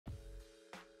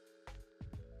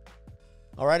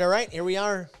All right. Here we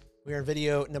are. We are in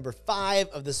video number 5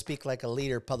 of the Speak Like a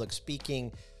Leader public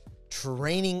speaking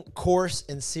training course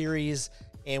and series.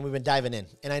 And we've been diving in.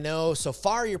 And I know so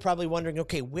far you're probably wondering,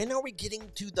 okay, when are we getting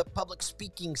to the public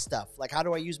speaking stuff? Like, how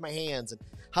do I use my hands? And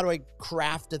how do I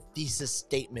craft a thesis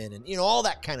statement? And, all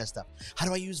that kind of stuff. How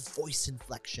do I use voice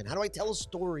inflection? How do I tell a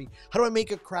story? How do I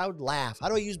make a crowd laugh? How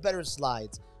do I use better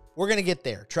slides? We're going to get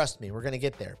there. Trust me, we're going to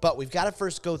get there. But we've got to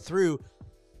first go through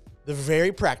the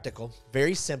very practical,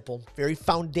 very simple, very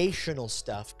foundational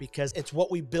stuff, because it's what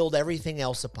we build everything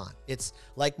else upon. It's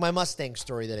like my Mustang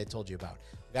story that I told you about.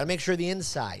 We got to make sure the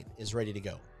inside is ready to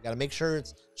go. We got to make sure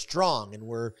it's strong, and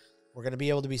we're going to be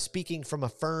able to be speaking from a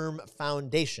firm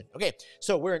foundation. Okay,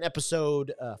 so we're in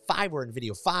episode 5. We're in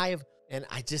video 5, and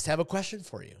I just have a question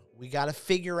for you. We got to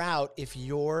figure out if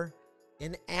you're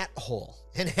an at-hole,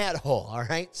 all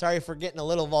right? Sorry for getting a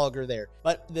little vulgar there.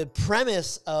 But the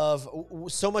premise of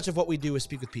so much of what we do is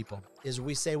speak with people is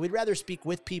we say we'd rather speak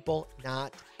with people,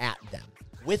 not at them.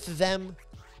 With them,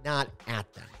 not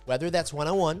at them. Whether that's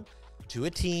one-on-one, to a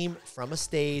team, from a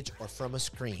stage, or from a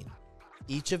screen.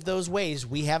 Each of those ways,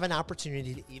 we have an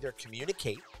opportunity to either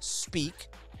communicate, speak,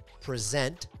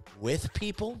 present with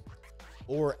people,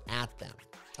 or at them.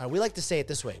 We like to say it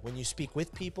this way. When you speak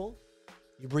with people,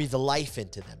 you breathe the life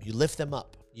into them. You lift them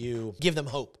up. You give them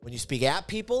hope. When you speak at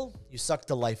people, you suck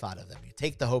the life out of them. You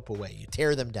take the hope away. You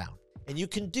tear them down. And you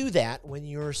can do that when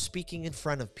you're speaking in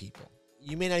front of people.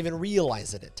 You may not even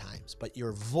realize it at times, but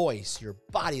your voice, your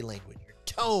body language, your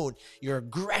tone, your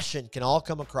aggression can all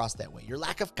come across that way. Your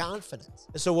lack of confidence.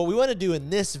 And so what we want to do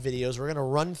in this video is we're going to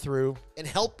run through and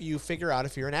help you figure out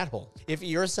if you're an at-hole. If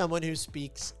you're someone who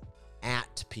speaks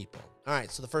at people. All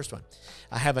right, so the first one,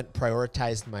 I haven't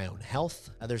prioritized my own health.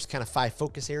 There's kind of 5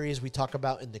 focus areas we talk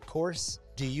about in the course.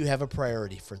 Do you have a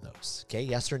priority for those? Okay,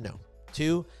 yes or no?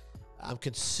 2, I'm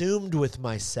consumed with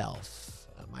myself,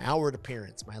 my outward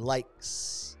appearance, my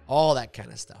likes, all that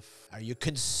kind of stuff. Are you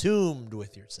consumed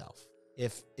with yourself?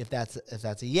 If that's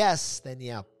a yes, then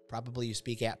yeah, probably you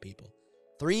speak at people.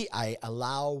 3, I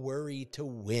allow worry to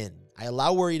win.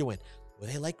 Will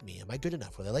they like me? Am I good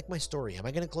enough? Will they like my story? Am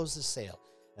I going to close this sale?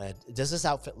 Does this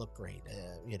outfit look great?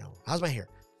 How's my hair?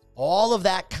 All of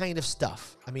that kind of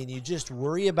stuff. I mean, you just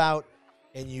worry about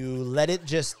and you let it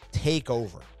just take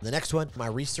over. The next one, my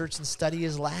research and study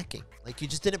is lacking. Like, you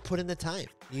just didn't put in the time.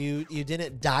 You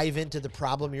didn't dive into the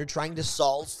problem you're trying to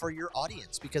solve for your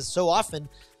audience, because so often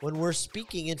when we're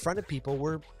speaking in front of people,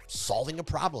 we're solving a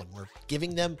problem. We're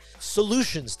giving them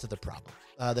solutions to the problem.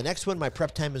 The next one, my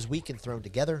prep time is weak and thrown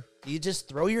together. Do you just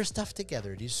throw your stuff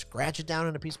together? Do you scratch it down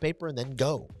on a piece of paper and then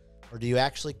go? Or do you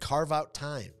actually carve out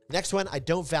time? Next one, I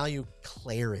don't value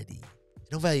clarity.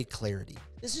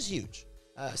 This is huge.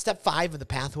 Step 5 of the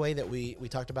pathway that we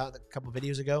talked about a couple of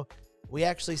videos ago, we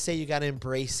actually say you got to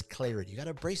embrace clarity. You got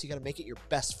to make it your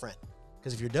best friend.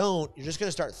 Because if you don't, you're just going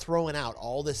to start throwing out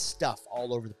all this stuff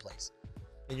all over the place.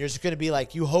 And you're just going to be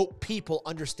like, you hope people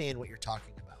understand what you're talking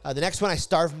about. The next one, I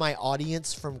starve my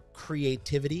audience from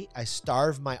creativity.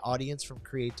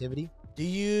 Do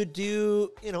you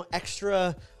do,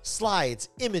 extra slides,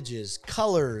 images,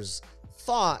 colors,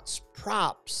 thoughts,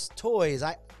 props, toys?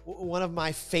 One of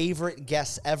my favorite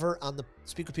guests ever on the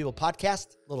Speak with People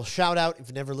podcast. Little shout out. If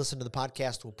you've never listened to the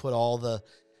podcast, we'll put all the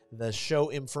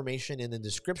show information in the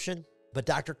description. But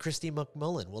Dr. Christie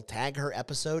McMullen, we'll tag her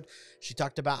episode. She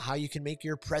talked about how you can make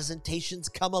your presentations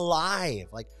come alive.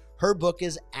 Like, her book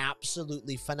is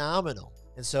absolutely phenomenal.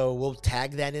 And so we'll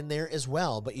tag that in there as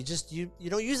well. But you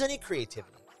don't use any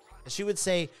creativity. And she would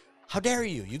say, how dare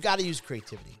you? You got to use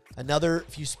creativity. Another,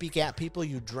 if you speak at people,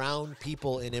 you drown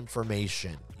people in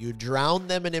information. You drown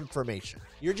them in information.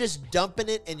 You're just dumping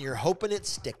it and you're hoping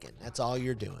it's sticking. That's all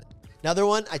you're doing. Another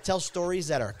one, I tell stories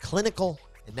that are clinical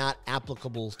and not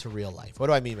applicable to real life. What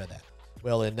do I mean by that?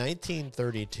 Well, in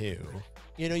 1932,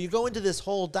 you go into this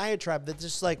whole diatribe that's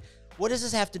just like, what does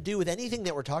this have to do with anything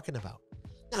that we're talking about?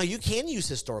 Now, you can use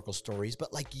historical stories,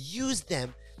 but use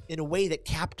them in a way that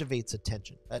captivates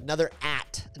attention. Another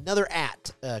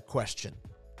question.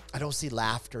 I don't see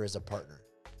laughter as a partner.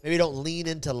 Maybe don't lean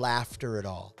into laughter at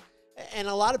all. And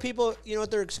a lot of people,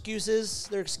 what their excuse is?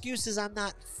 Their excuse is, I'm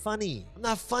not funny.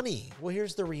 Well,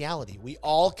 here's the reality. We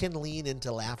all can lean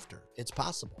into laughter. It's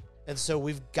possible. And so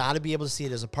we've got to be able to see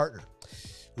it as a partner.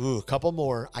 Ooh, a couple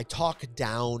more. I talk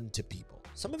down to people.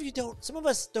 Some of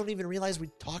us don't even realize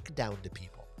we talk down to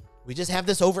people. We just have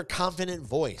this overconfident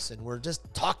voice and we're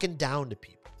just talking down to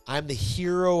people. I'm the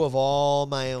hero of all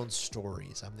my own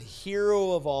stories.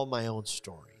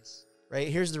 Right?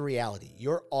 Here's the reality.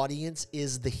 Your audience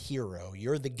is the hero.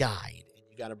 You're the guide, and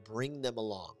you got to bring them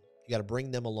along. You got to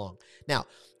bring them along. Now,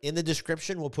 in the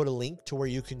description, we'll put a link to where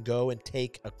you can go and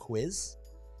take a quiz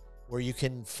where you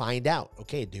can find out,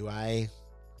 okay, do I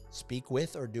speak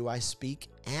with or do I speak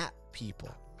at people?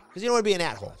 Because you don't want to be an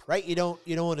at-hole, right? You don't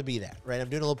want to be that, right? I'm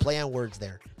doing a little play on words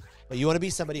there. But you want to be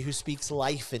somebody who speaks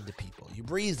life into people. You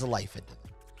breathe life into them.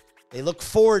 They look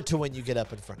forward to when you get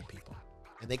up in front of people.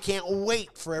 And they can't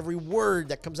wait for every word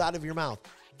that comes out of your mouth.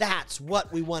 That's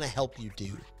what we want to help you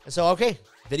do. And so, okay,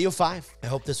 video 5. I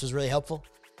hope this was really helpful.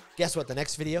 Guess what? The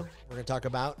next video, we're going to talk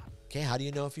about, okay, how do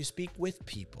you know if you speak with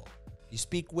people? You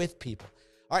speak with people.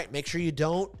 All right, make sure you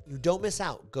don't miss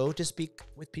out. Go to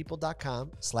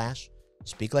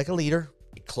speakwithpeople.com/speaklikealeader.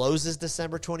 It closes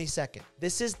December 22nd.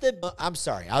 This is I'm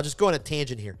sorry, I'll just go on a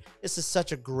tangent here. This is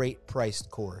such a great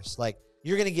priced course. Like,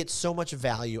 you're going to get so much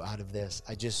value out of this.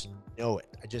 I just know it.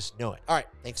 All right,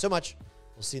 thanks so much.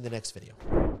 We'll see you in the next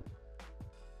video.